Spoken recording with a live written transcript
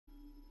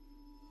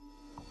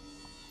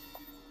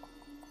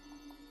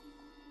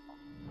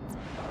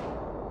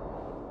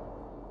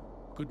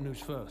Good news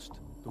first.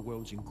 The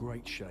world's in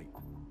great shape.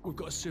 We've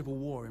got a civil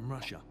war in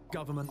Russia,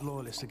 government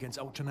loyalists against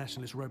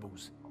ultranationalist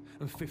rebels,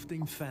 and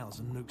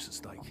 15,000 nukes at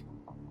stake.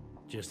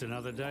 Just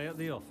another day at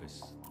the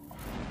office.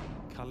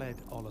 Khaled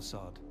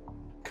al-Assad,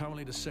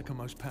 currently the second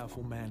most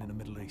powerful man in the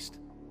Middle East.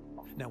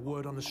 Now,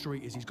 word on the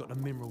street is he's got the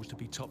minerals to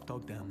be top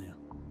dog down there.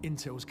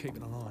 Intel's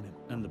keeping an eye on him.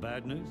 And the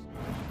bad news?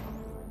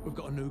 We've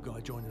got a new guy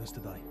joining us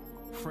today.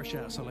 Fresh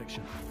out of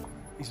selection.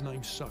 His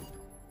name's Soap.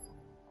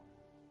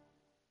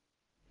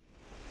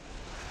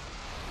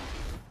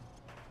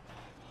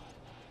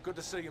 Good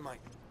to see you, mate.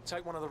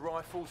 Take one of the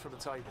rifles from the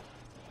table.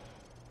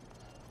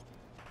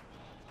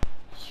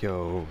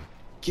 Yo,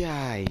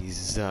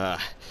 guys,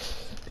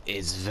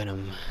 it's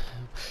Venom.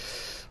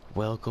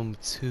 Welcome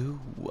to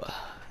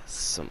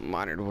some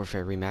Modern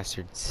Warfare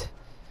Remastered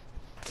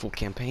full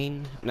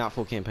campaign. Not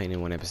full campaign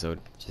in one episode,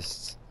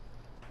 just,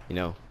 you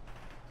know,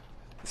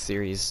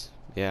 series.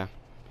 Yeah,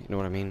 you know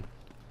what I mean.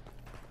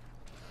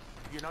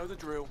 You know the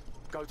drill.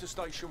 Go to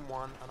Station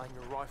 1 and aim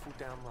your rifle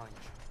down range.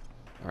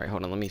 Alright,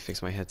 hold on, let me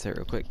fix my headset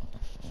real quick.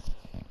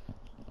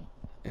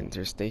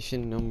 Enter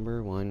station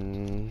number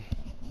 1.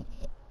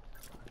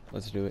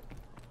 Let's do it.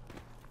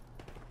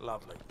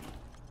 Lovely.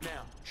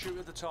 Now, shoot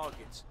at the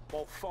targets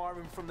while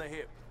firing from the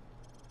hip.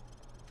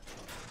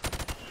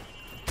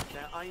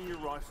 Now aim your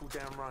rifle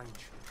down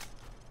range.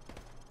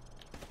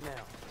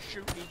 Now,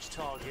 shoot each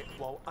target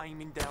while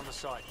aiming down the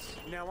sights.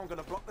 Now I'm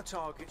going to block the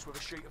targets with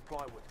a sheet of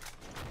plywood.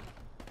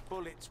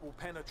 Bullets will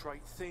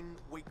penetrate thin,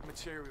 weak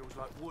materials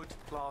like wood,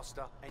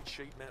 plaster, and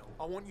sheet metal.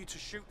 I want you to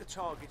shoot the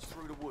targets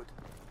through the wood.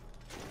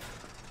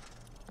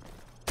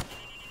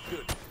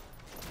 Good.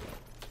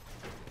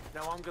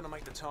 Now I'm going to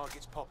make the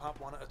targets pop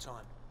up one at a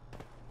time.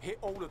 Hit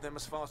all of them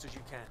as fast as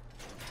you can.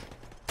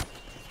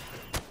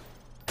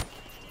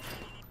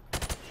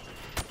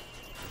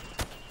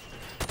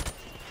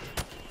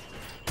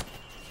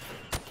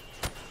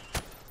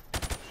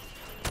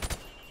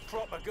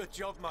 Proper good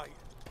job, mate.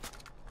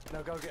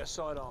 Now go get a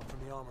sidearm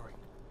from the armory.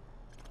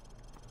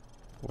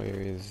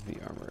 Where is the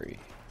armory?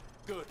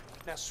 Good.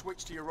 Now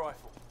switch to your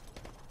rifle.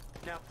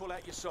 Now pull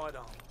out your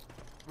sidearm.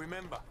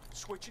 Remember,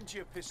 switching to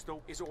your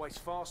pistol is always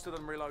faster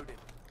than reloading.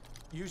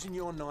 Using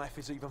your knife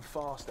is even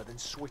faster than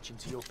switching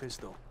to your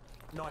pistol.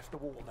 Knife the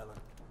watermelon.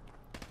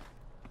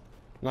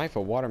 Knife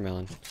a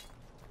watermelon.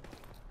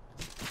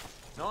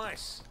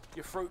 Nice.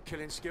 Your fruit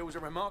killing skills are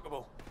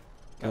remarkable.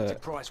 Captain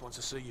Price wants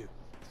to see you.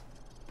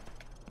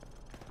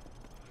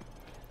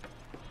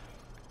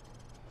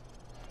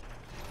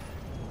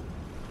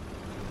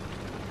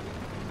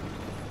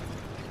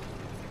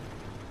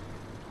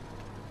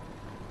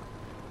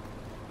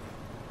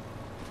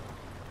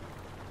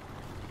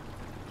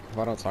 If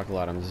I don't talk a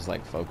lot, I'm just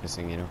like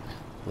focusing, you know,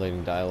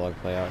 letting dialogue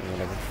play out and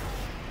whatever.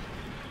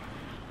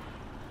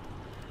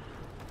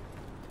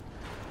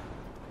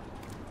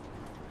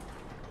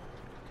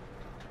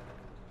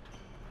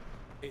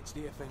 It's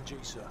the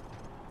FNG, sir.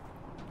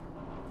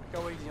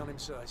 Go easy on him,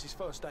 sir. It's his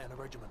first day in the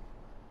regiment.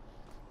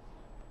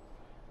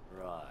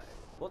 Right.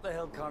 What the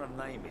hell kind of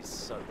name is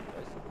Soap?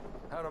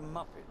 How'd a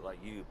muppet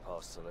like you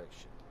pass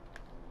selection?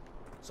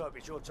 Soap,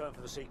 it's your turn for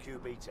the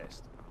CQB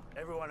test.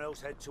 Everyone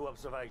else head to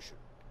observation.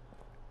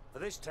 For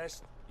this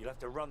test, you'll have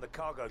to run the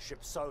cargo ship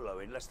solo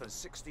in less than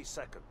 60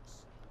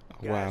 seconds.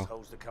 Wow. Gaz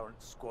holds the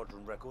current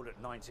squadron record at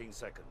 19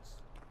 seconds.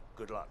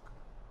 Good luck.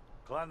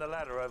 Climb the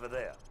ladder over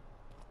there.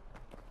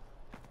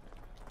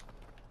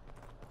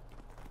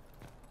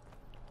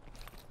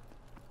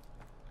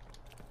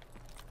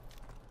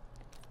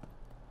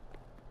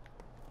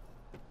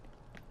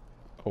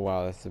 Oh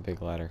wow, that's a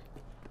big ladder.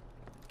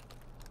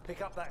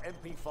 Pick up that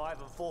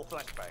MP5 and 4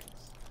 flashbangs.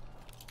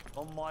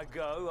 On my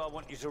go, I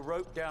want you to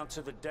rope down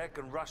to the deck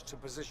and rush to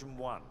position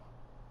 1.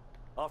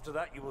 After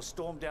that, you will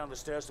storm down the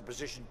stairs to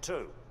position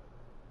 2.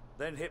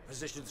 Then hit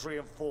position 3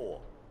 and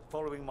 4,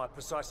 following my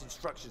precise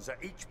instructions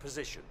at each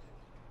position.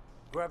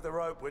 Grab the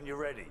rope when you're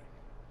ready.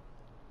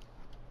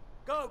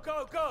 Go,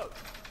 go, go!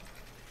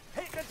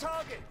 Hit the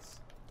targets!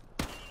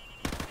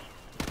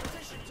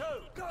 Position 2,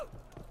 go!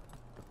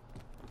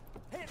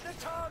 Hit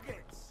the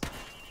targets!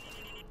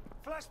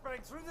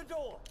 Flashbang through the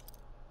door!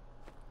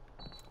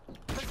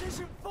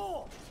 Position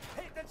 4!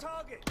 Hit the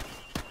target!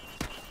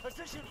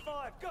 Position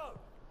 5, go!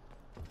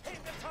 Hit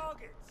the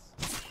targets!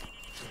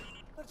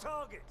 The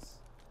targets!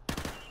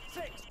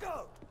 6,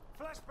 go!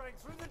 Flashbang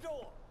through the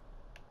door!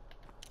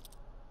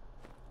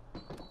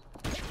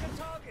 Hit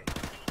the target!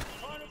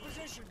 Final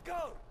position,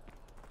 go!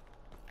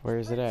 Where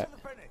is it at? To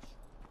the finish.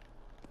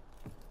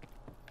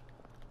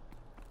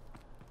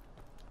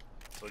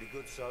 Pretty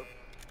good, Soap,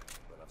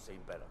 but I've seen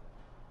better.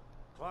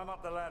 Climb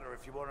up the ladder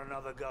if you want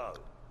another go.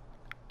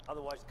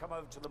 Otherwise, come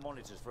over to the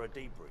monitors for a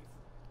debrief.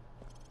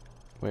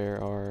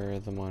 Where are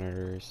the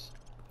monitors?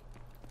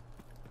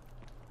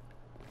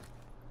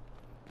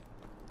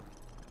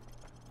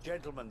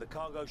 Gentlemen, the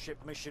cargo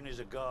ship mission is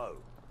a go.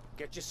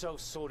 Get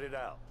yourselves sorted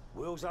out.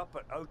 Wheels up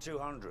at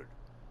 0200.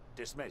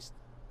 Dismissed.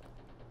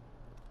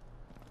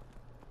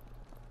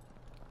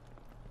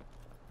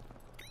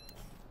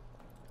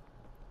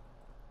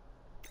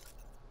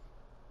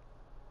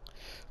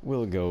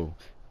 we'll go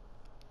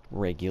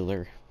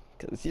regular.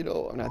 Because, you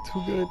know, I'm not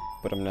too good,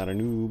 but I'm not a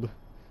noob.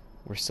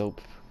 We're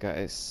soap,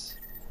 guys.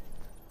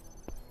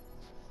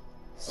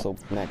 Soap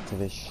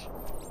Mactavish.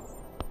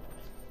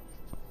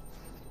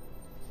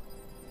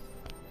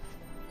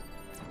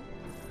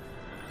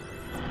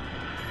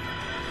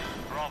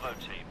 Bravo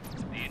team.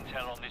 The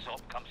intel on this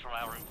op comes from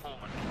our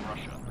informant in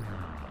Russia.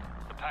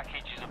 The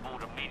package is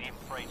aboard a medium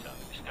freighter,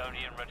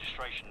 Estonian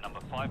registration number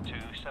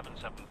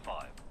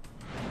 52775.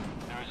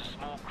 There is a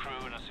small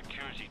crew and a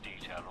security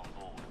detail on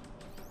board.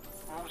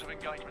 Rules of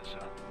engagement,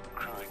 sir.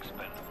 Crew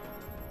expendable.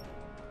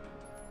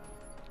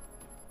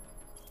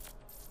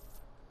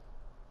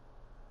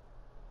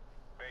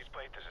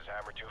 Baseplate, this is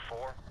Hammer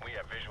 2-4. We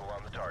have visual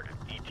on the target.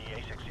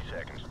 ETA 60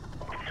 seconds.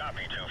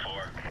 Copy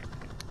 2-4.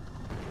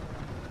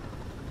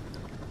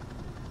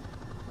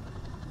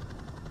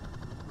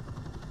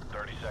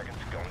 Seconds,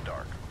 going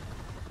dark.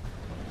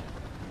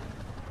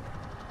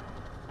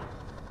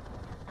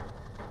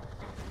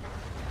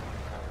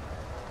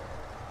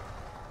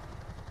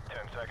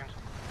 Seconds.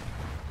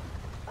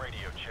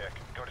 Radio check.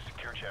 Go to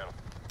secure channel.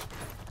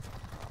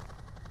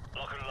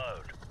 Lock and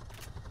load.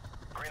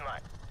 Green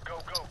light. Go,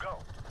 go, go.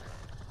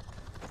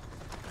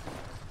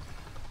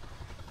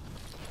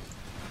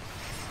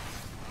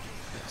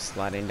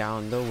 Sliding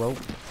down the rope.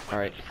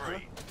 Alright.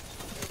 Free.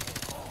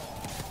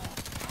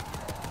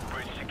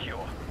 Bridge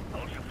secure.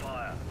 Hold your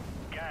fire.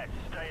 Guys,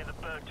 stay in the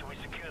berth till we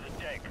secure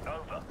the deck.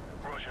 Over.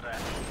 Roger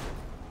that.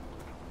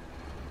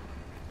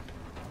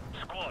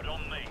 Squad,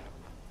 on me.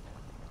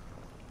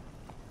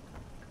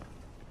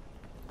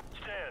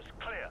 Stairs,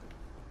 clear.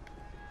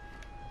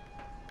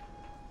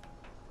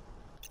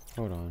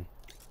 Hold on.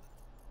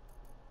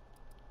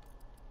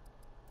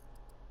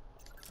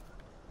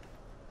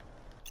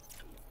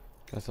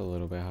 That's a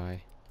little bit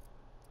high.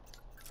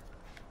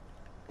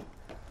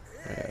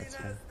 Yeah, that's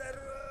fine.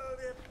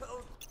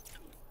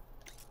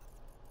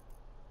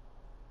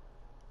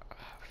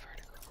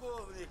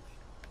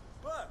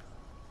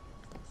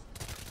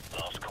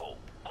 Last call.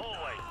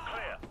 Hallway,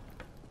 clear.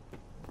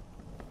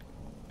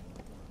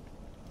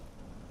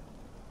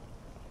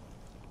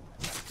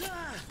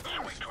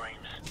 Sweet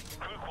dreams.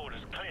 Crew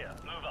quarters clear.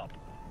 Move up.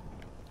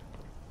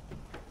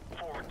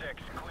 Forward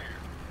deck's clear.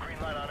 Green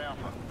light on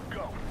Alpha.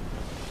 Go.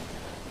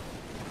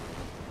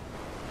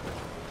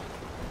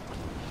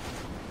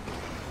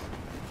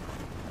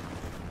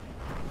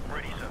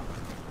 Ready, sir.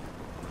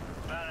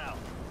 Man out.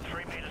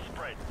 3 meter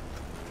spread.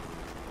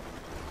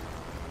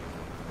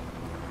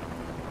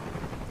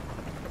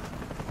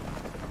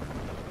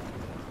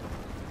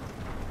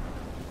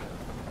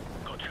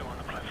 Got two on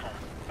the platform.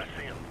 I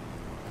see them.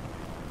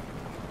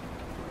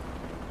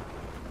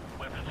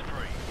 Weapons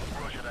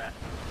free. Roger that.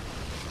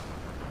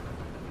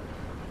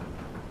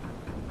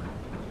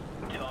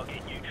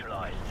 Target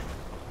neutralized.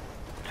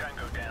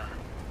 Tango down.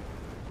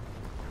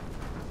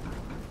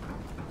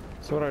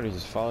 So what do I do,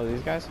 just follow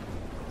these guys?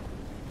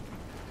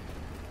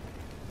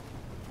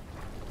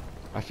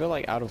 I feel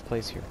like out of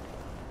place here.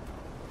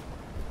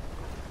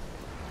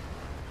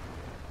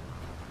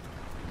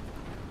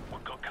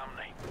 We've got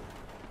company.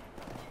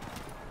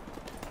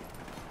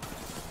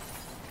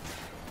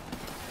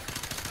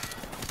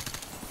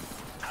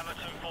 Hammer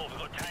 2-4, we've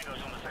got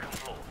tangos on the second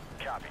floor.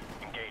 Copy.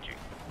 Engaging.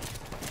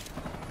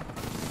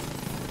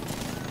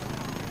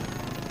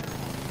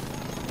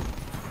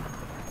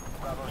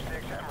 Bravo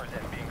 6, Hammer's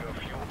at bingo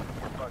fuel.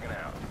 We're bugging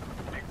out.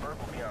 Big Bird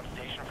will be on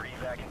station for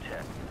evac in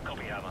 10.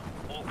 Copy, Hammer.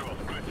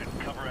 Allcroft, Griffin,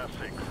 cover our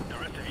 6. The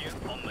rest of you,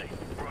 on me.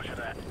 Roger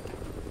that.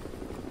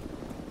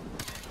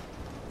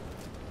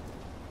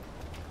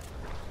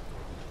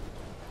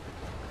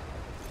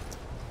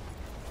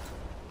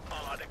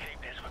 I like to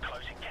keep this for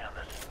close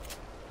encounters.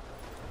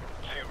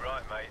 Too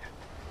right, mate.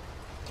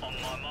 On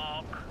my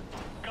mark,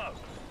 go.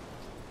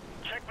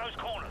 Check those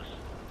corners.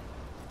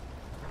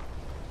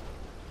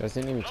 Guys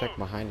didn't even check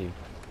behind you.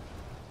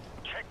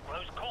 Check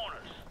those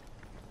corners.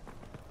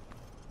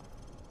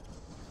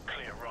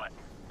 Clear right.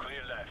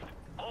 Clear left.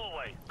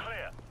 Hallway,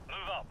 clear.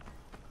 Move up.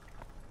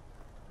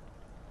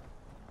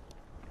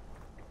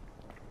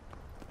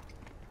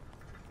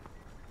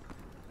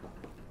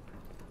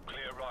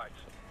 Clear right.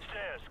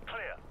 Stairs,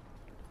 clear.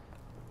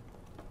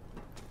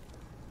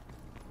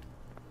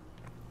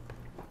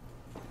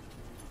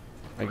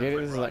 I get it,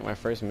 this is like my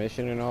first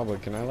mission and all,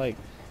 but can I like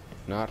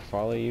not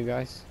follow you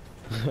guys?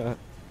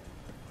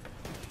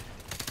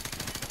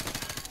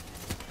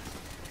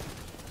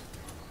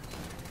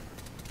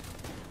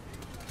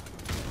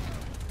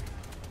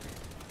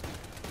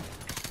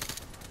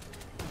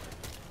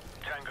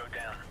 Tango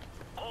down.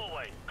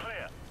 Hallway,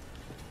 clear.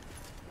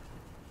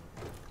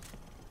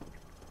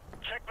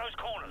 Check those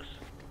corners.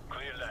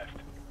 Clear left.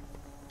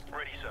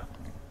 Ready, sir.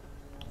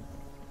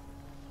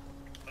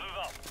 Move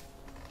up.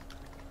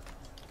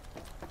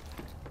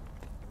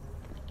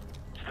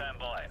 Stand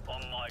by.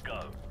 On my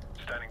go.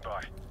 Standing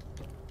by.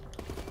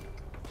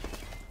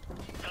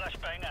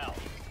 Flashbang out.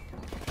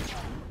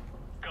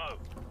 Go.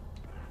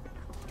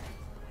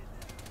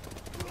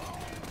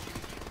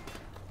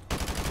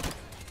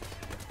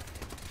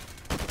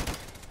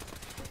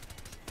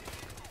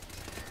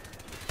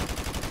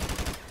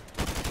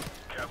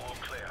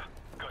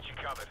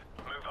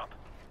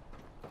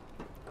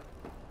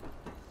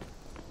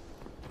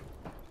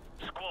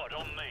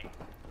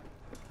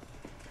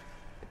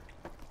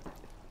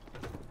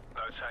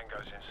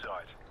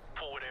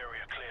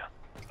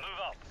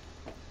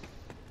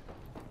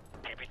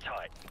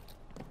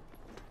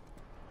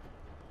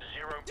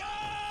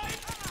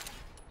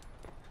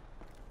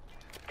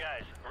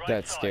 Right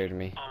That side. scared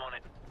me. I'm on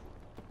it.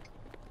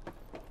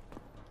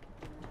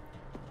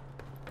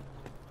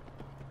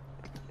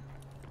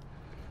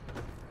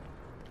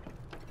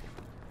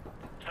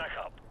 Stack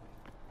up.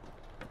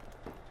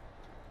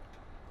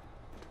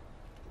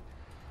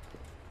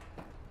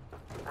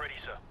 Ready,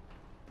 sir.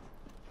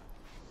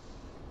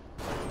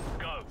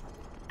 Go.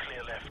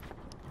 Clear left.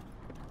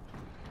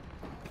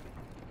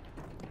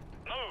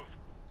 Move.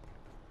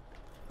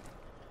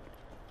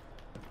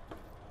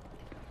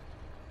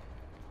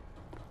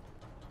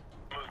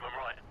 Movement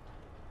right.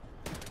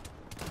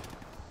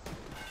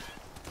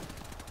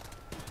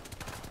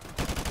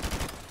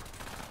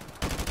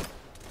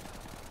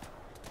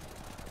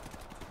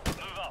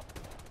 Move up.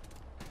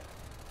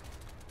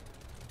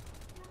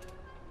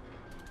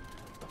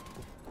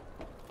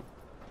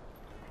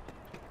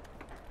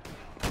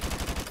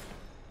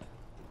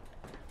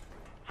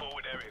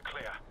 Forward area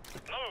clear.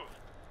 Move.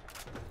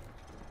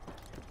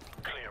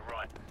 Clear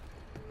right.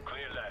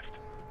 Clear left.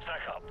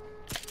 Stack up.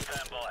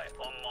 Stand by.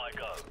 On my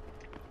go.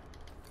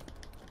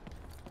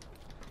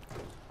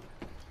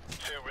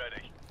 Two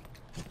ready.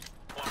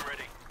 One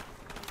ready.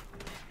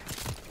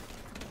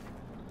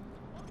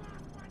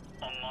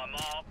 On my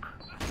mark.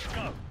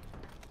 Go.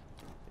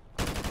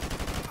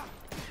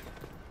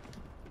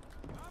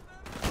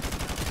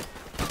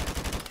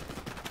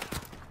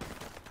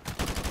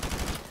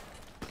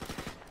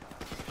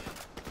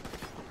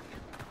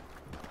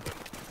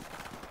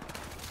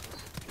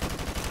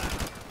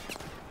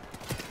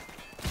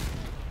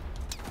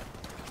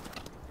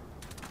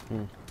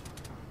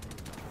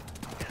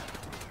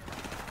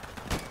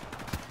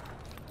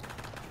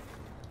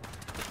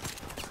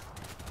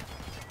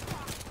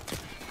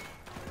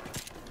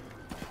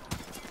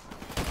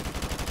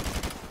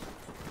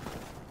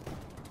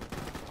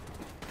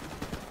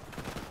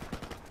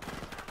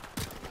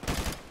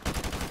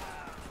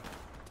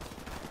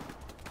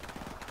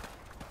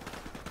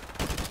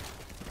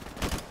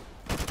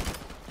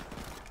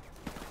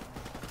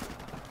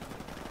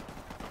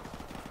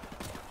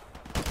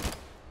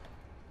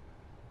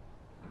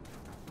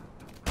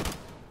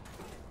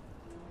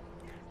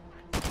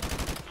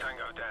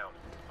 Tango down.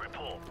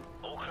 Report.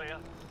 All clear?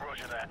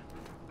 Roger that.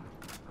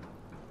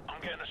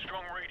 I'm getting a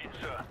strong reading,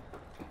 sir.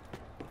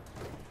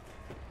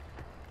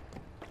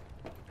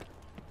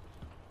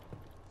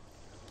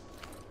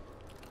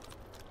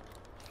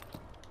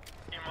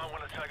 You might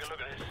want to take a look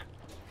at this.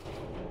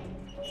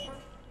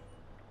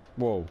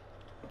 Whoa.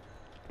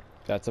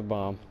 That's a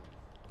bomb.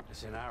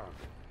 It's in Aaron.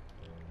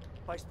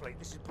 Faceplate,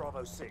 this is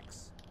Bravo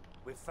 6.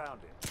 We've found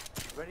it.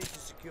 Ready to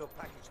secure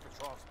package for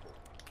transport.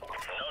 No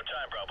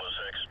time, Bravo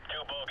 6.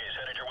 Two bogeys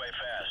headed your way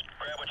fast.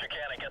 Grab what you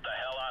can and get the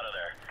hell out of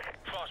there.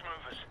 Fast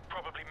movers.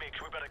 Probably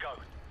mixed. We better go.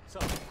 So,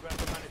 grab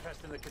the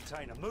manifest in the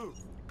container. Move!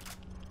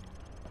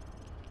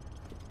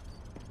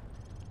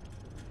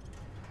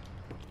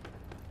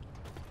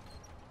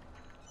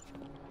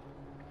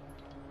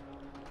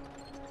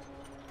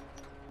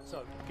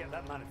 So, get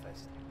that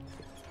manifest.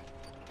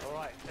 All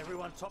right,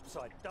 everyone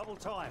topside. Double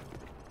time.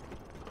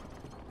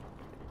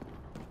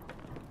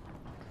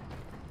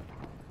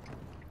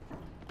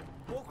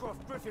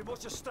 Warcraft, Griffin,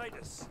 what's your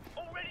status?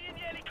 Already in the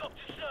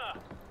helicopter, sir.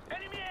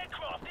 Enemy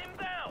aircraft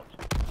inbound.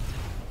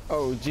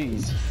 Oh,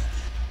 jeez.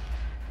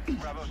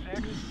 Bravo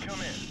 6, come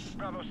in.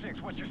 Bravo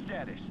 6, what's your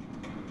status?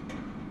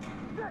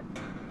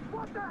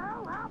 What the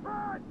hell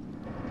happened?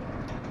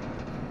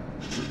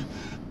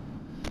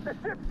 The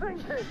ship's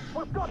sinking!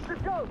 We've got to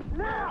go,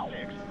 now!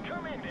 6,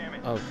 come in, damn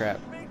it. Oh, crap.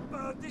 Big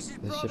Bird, this is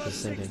The Bravo ship is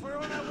 6. sinking. We're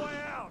on our way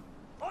out.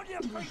 On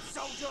your feet,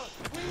 soldier.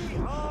 We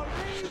are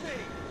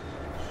leaving.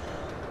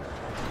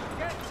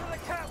 Get to the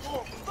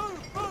catwalk.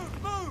 Move,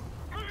 move, move.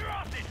 Move your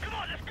asses. Come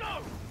on, let's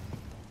go.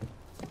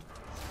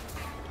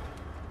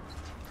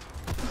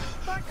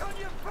 Back on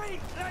your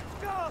feet. Let's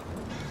go.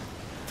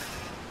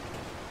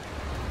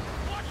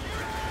 Watch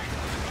your head.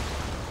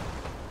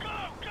 Go,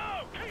 go.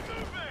 Keep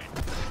moving.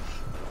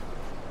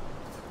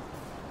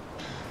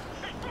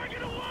 It's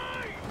breaking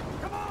away.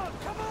 Come on,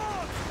 come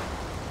on.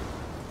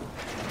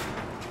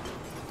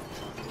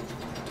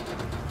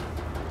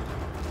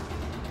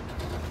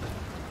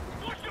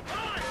 Watch the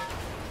pipe.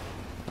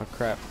 Oh,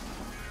 crap.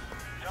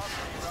 Talk to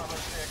me, Bravo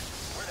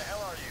 6. Where the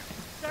hell are you?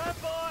 Stand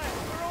by.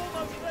 We're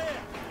almost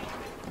there.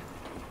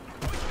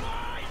 Which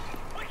way?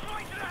 Which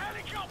way to the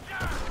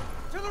helicopter?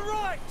 To the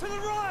right, to the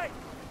right.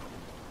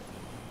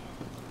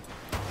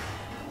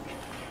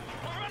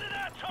 We're running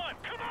out of time.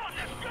 Come on,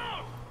 let's go.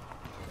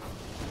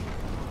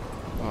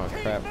 Oh,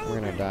 crap. We're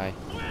gonna die.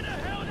 Where the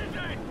hell is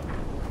it?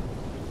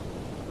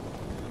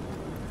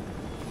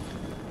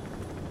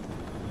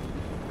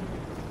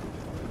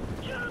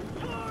 Jump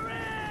for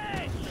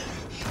it!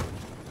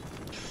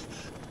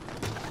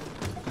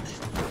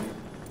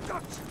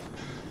 Gotcha.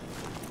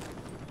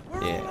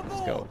 We're Yeah, all let's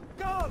aboard. go.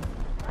 Go.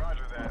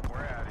 Roger that, we're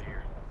out of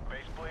here.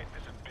 Faceplate,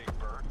 this is Big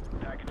Bird.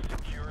 Package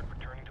secured,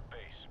 returning to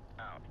base.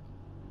 Out.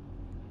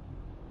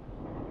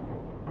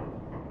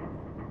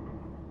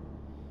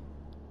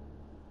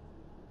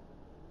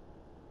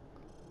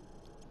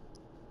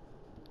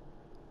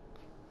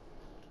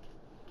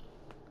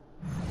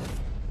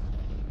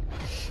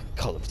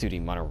 Call of Duty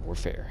Modern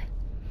Warfare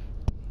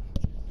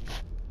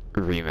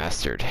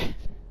Remastered.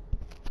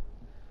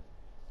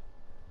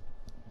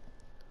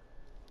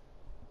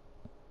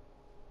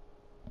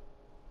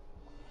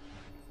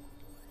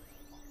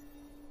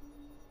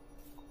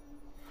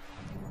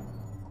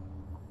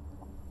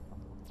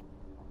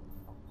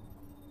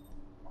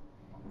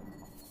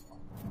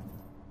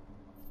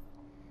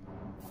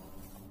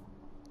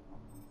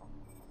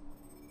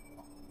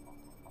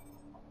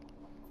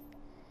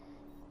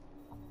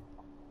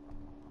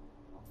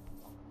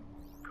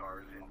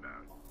 Cars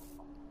inbound.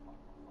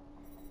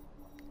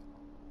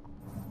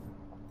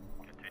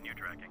 Continue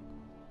tracking.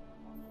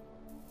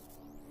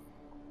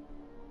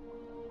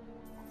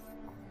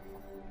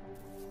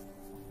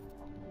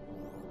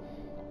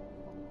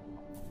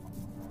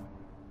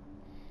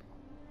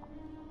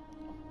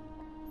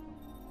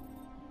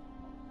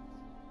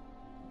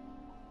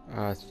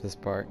 Ah, it's this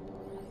part.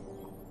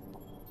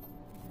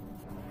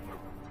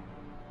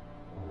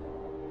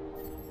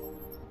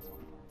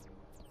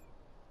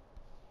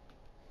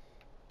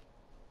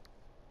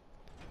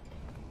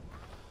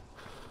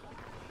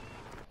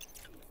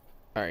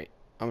 Alright,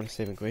 I'm gonna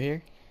save and quit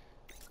here.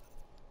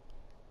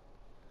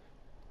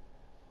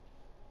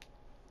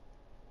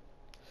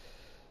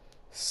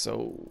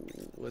 So,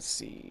 let's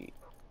see.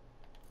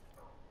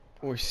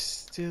 We're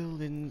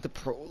still in the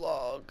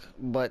prologue,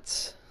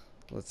 but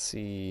let's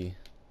see.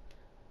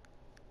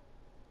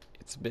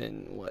 It's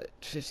been, what,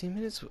 15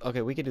 minutes?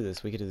 Okay, we could do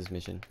this. We could do this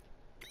mission.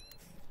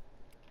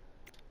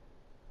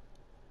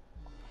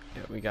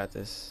 Yeah, we got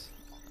this.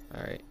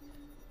 Alright.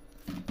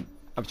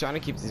 I'm trying to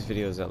keep these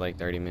videos at like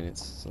 30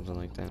 minutes, something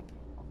like that.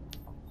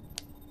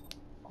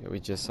 Yeah, we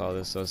just saw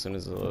this, so as soon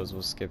as it loads,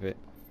 we'll skip it.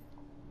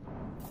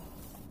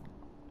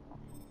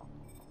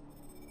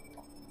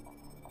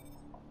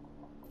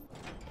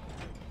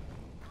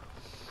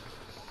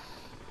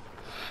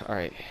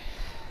 Alright.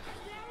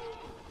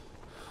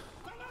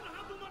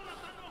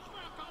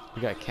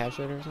 You got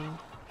captured or something?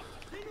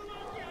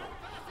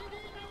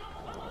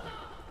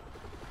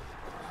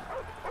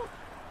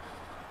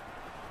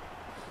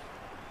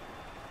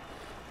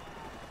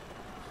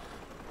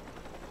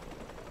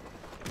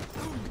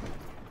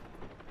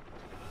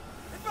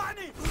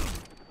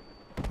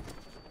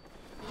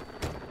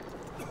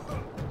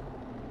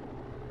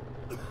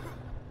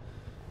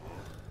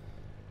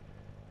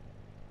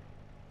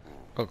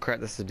 Oh crap,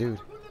 that's the dude.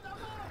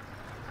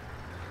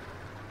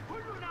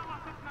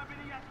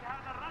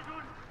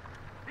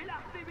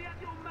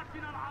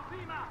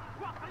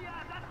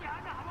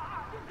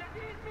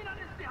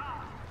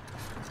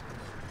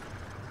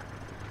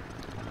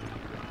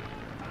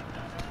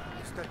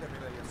 استخدم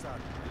إلى اليسار،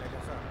 إلى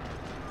اليسار.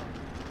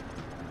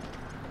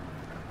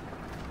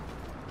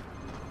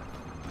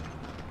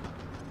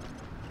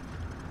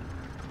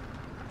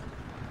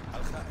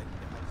 الخائن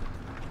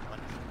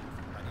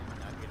عن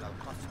المنام إلى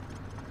القصر.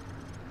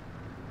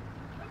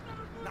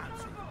 نعم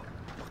سيدي،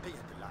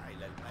 بقية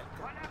العائلة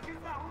المالكة.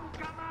 ولكنه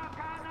كما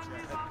كان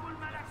النظام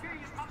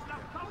الملكي قبل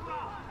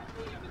الثورة،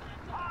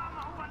 قام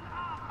هو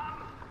الآخر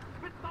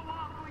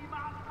بالتواطؤ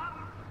مع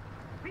الغرب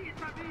في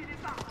سبيل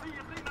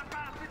تحقيق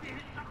مكاسبه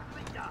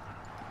الشخصية.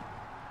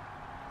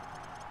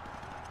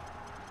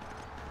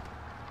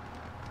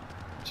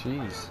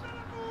 Jeez.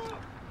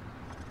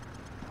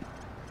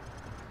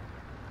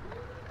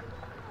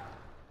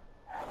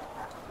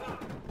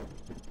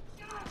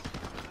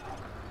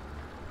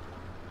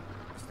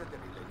 استدر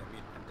إلى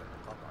اليمين عند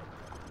المقاطعة.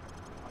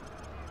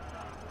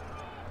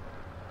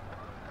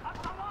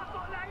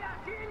 التواطؤ لا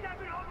يأتي إلا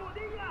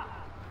بالعبودية.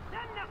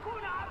 لن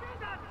نكون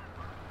عبيدا.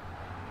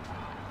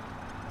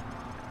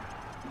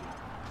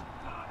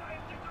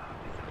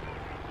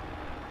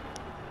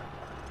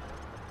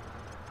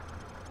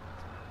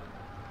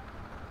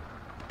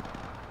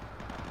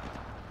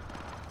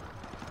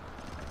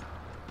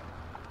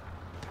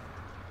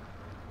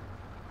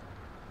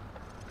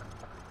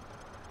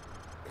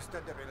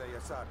 استدر إلى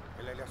اليسار،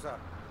 إلى اليسار.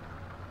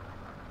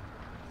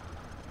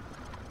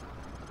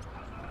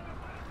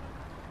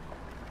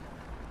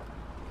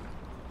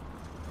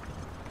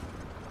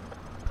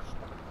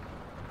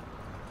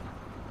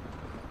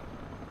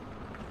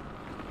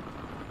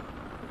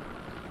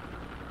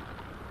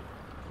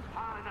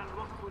 حان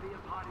الوقت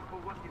لإظهار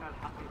قوتنا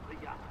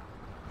الحقيقية.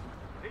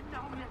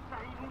 إنهم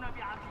يستهينون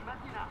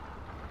بعزيمتنا.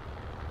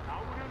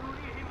 دعونا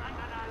نريهم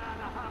أننا لا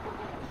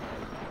نهابهم.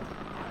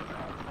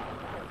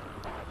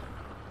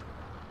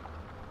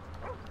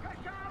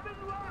 كشعب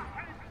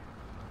واحد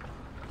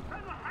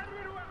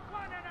سنحرر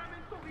إخواننا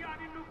من طغيان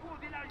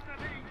النفوذ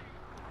الأجنبي.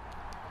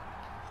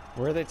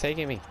 Where are they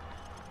taking me?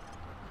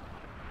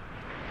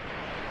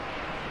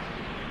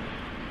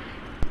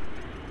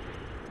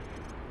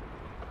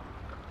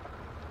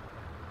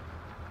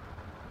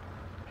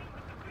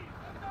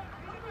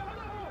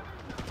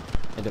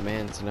 I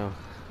demand to know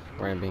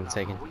where I'm being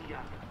taken.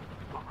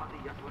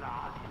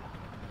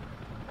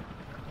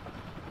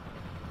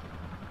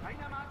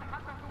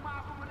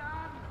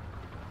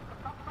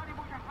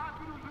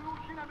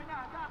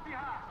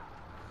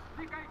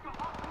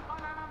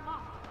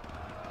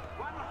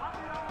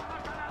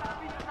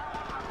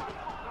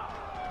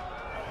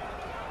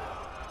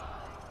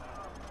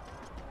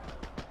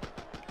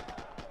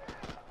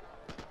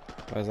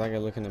 Why is that guy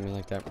looking at me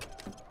like that?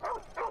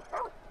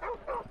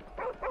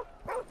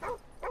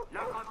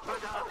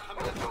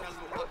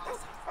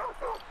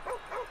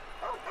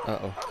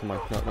 Uh-oh, come on,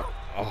 no.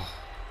 Oh.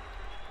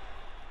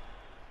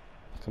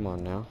 Come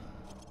on now.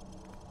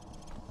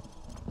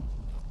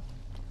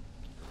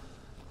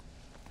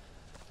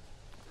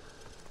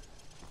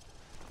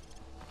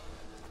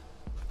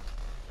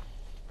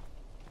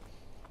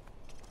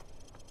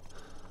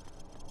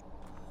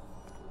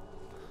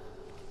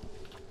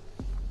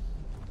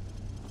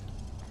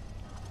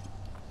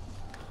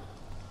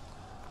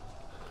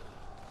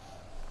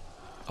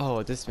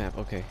 Oh, this map,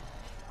 okay.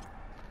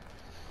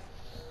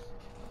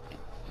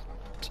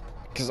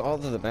 Because all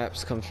of the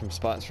maps come from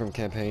spots from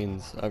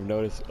campaigns, I've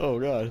noticed. Oh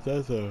god,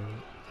 that's a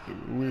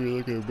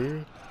weird looking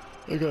bear.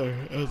 That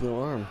guy has an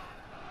arm.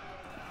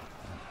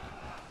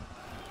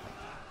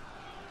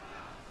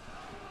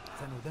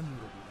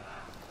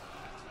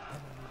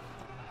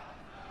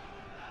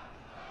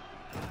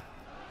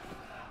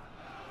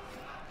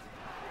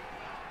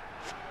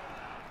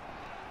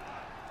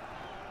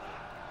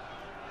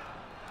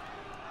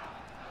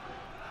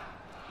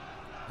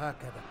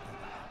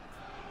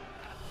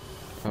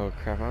 Oh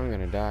crap, I'm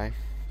gonna die.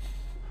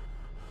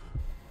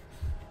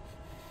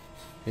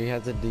 He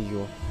has a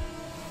deagle.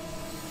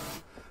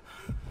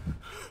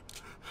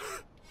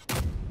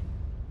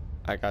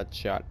 I got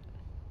shot.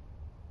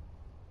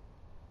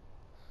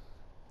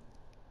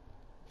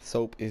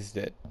 Soap is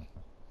dead.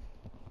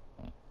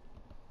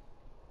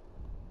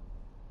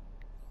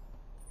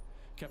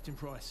 Captain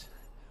Price,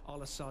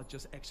 Al-Assad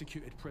just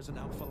executed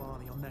President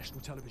Al-Falani on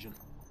national television.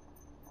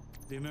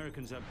 The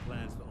Americans have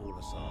plans for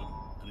Al-Assad,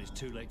 and it's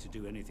too late to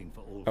do anything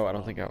for Al-Falani. Oh, I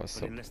don't think I was But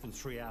so. in less than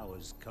 3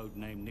 hours,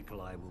 codename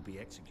Nikolai will be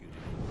executed.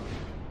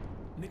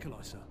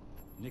 Nikolai, sir.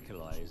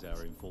 Nikolai is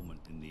our informant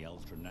in the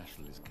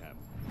ultra-nationalist camp.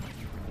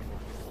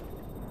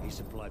 He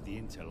supplied the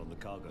intel on the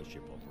cargo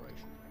ship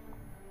operation.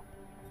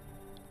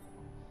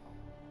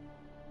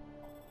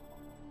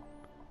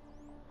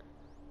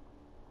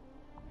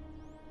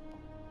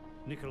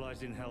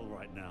 Nikolai's in hell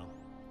right now.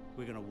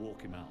 We're gonna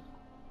walk him out.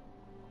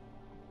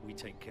 We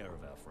take care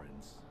of our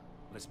friends.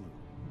 Let's move.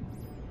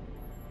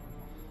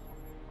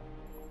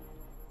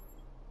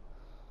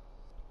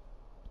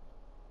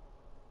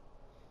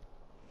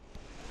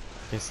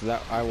 Okay, so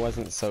that I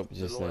wasn't soap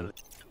just then.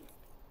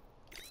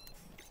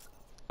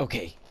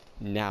 Okay,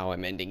 now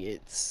I'm ending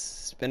it.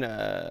 It's been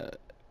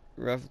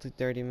roughly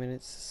 30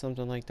 minutes,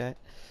 something like that.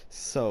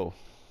 So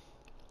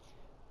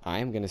I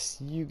am gonna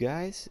see you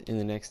guys in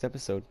the next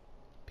episode.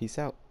 Peace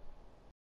out.